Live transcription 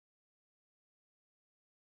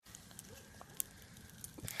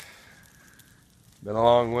Been a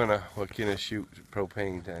long winter. What can I shoot?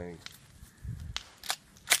 Propane tank.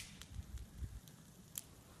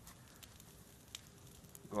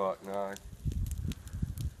 Glock 9.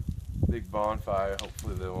 Big bonfire.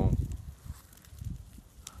 Hopefully they won't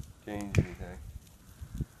change anything.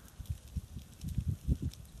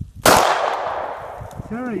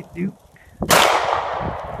 It's alright, Duke.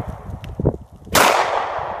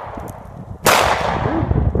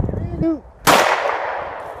 Duke.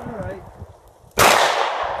 Alright.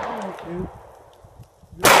 Alright, Duke.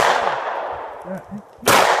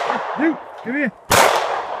 Duke, come here.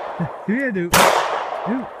 Come here, Duke.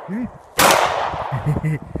 Duke, come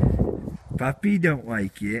here. Puppy don't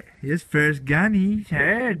like it. His first gun he's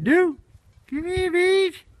had. Duke, come here,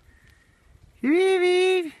 babe. Come here,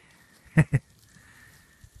 babe.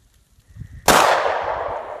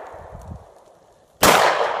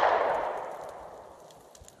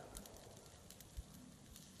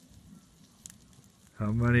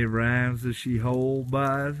 How many rounds does she hold,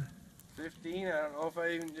 bud? 15. I don't know if I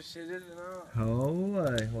even just hit it or not.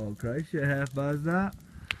 Holy, well, Christ, you half buzzed that.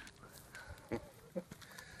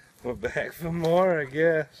 We're back for more, I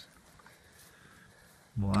guess.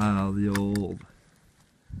 Wow, the old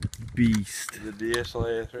beast. The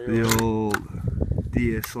DSLA 3. The old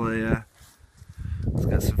deer slayer. It's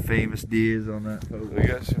got some famous deers on that photo. We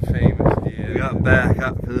got some famous deer. We got back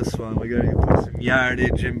up for this one. We gotta put some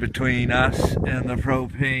yardage in between us and the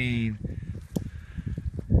propane.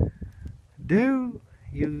 Dude,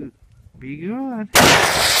 you be good.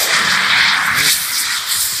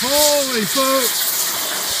 Holy folks!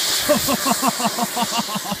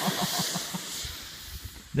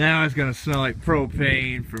 Now it's gonna smell like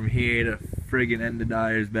propane from here to friggin' end of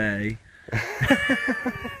Dyer's Bay.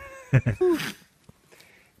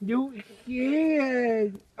 You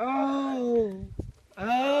scared? Oh!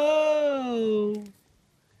 Oh!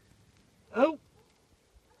 Oh!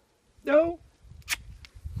 No!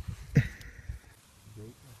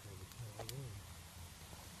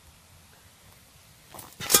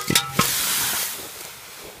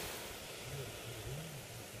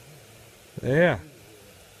 Yeah.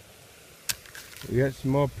 We got some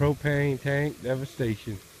more propane tank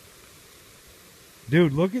devastation.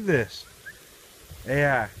 Dude, look at this.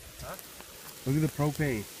 AI. Huh? Look at the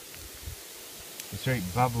propane. It's right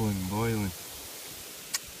bubbling, boiling.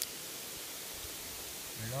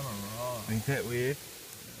 They're gonna raw. Ain't that weird?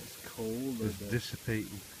 It's cold. It's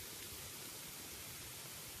dissipating.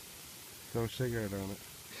 Throw a cigarette on it.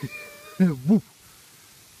 Woo! Look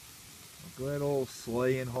at that old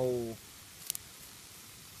slaying hole.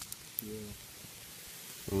 Yeah.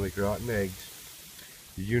 Like rotten eggs.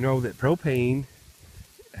 Did you know that propane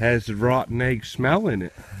has the rotten egg smell in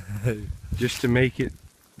it? Just to make it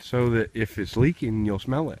so that if it's leaking, you'll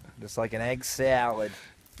smell it. Just like an egg salad.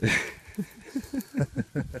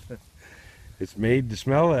 It's made to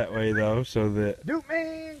smell that way though, so that Duke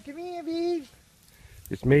man, come here, babe.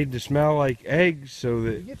 it's made to smell like eggs so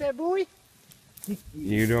You that get that boy?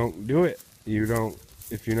 you don't do it. You don't,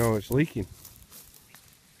 if you know it's leaking.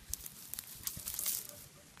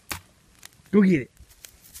 Go get it.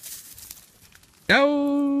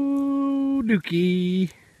 Oh,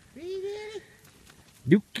 Dookie.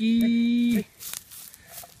 Dookie.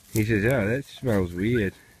 He says, oh, that smells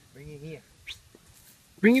weird. Bring it here.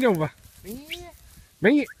 Bring it over. Bring it here.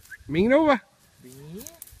 Bring it. Bring it over. Bring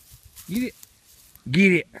it Get it.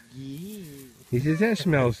 Get it. here. He says, that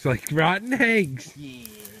smells like rotten eggs. Yeah.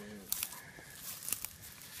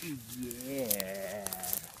 Yeah.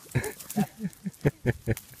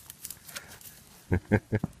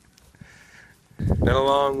 Been a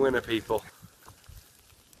long winter, people.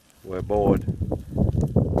 We're bored.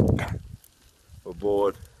 We're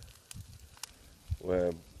bored.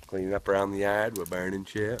 We're cleaning up around the yard. We're burning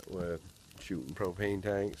shit. We're shooting propane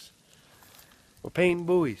tanks. We're painting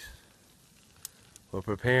buoys. We're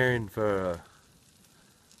preparing for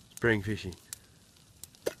spring fishing.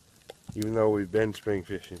 Even though we've been spring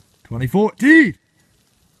fishing. 2014.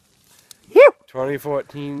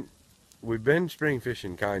 2014, we've been spring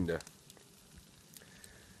fishing, kinda.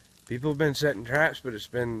 People have been setting traps, but it's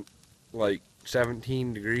been like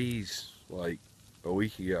 17 degrees like a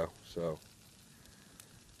week ago, so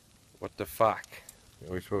what the fuck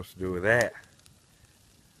are we supposed to do with that?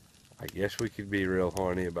 I guess we could be real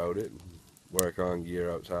horny about it and work on gear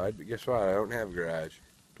outside, but guess what? I don't have a garage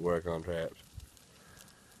to work on traps.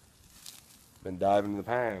 Been diving in the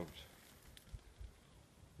pounds.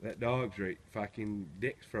 That dog's right fucking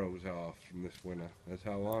dick's froze off from this winter. That's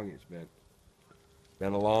how long it's been.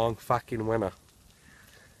 Been a long fucking winter.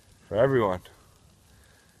 For everyone.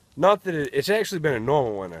 Not that it's actually been a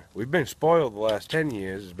normal winter. We've been spoiled the last 10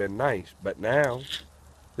 years. It's been nice. But now,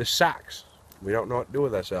 this sucks. We don't know what to do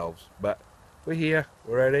with ourselves. But we're here.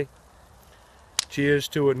 We're ready. Cheers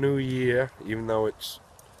to a new year, even though it's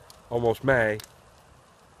almost May.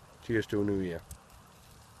 Cheers to a new year.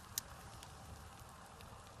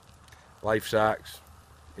 Life sucks.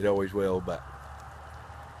 It always will, but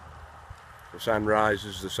the sun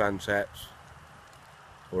rises, the sun sets.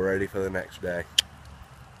 We're ready for the next day.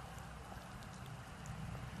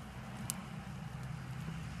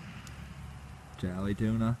 Jolly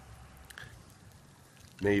tuna.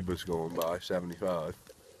 Neighbors going by, 75.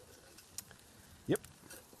 Yep.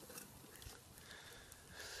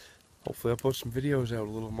 Hopefully I'll put some videos out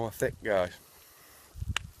a little more thick, guys.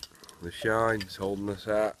 The shine's holding us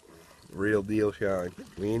out. Real deal shine.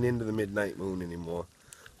 We ain't into the midnight moon anymore.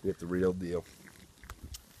 We get the real deal.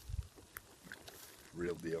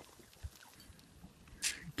 Real deal.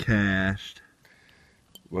 Cashed.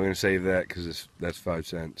 We're gonna save that because that's 5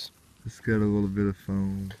 cents. It's got a little bit of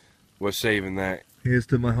foam. We're saving that. Here's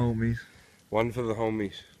to my homies. One for the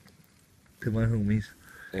homies. To my homies.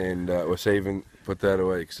 And we're saving, put that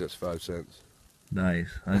away because that's 5 cents. Nice.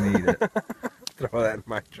 I need it. Throw that in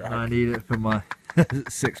my truck. I need it for my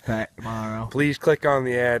 6-pack tomorrow. Please click on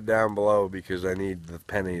the ad down below because I need the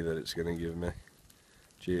penny that it's going to give me.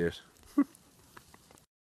 Cheers.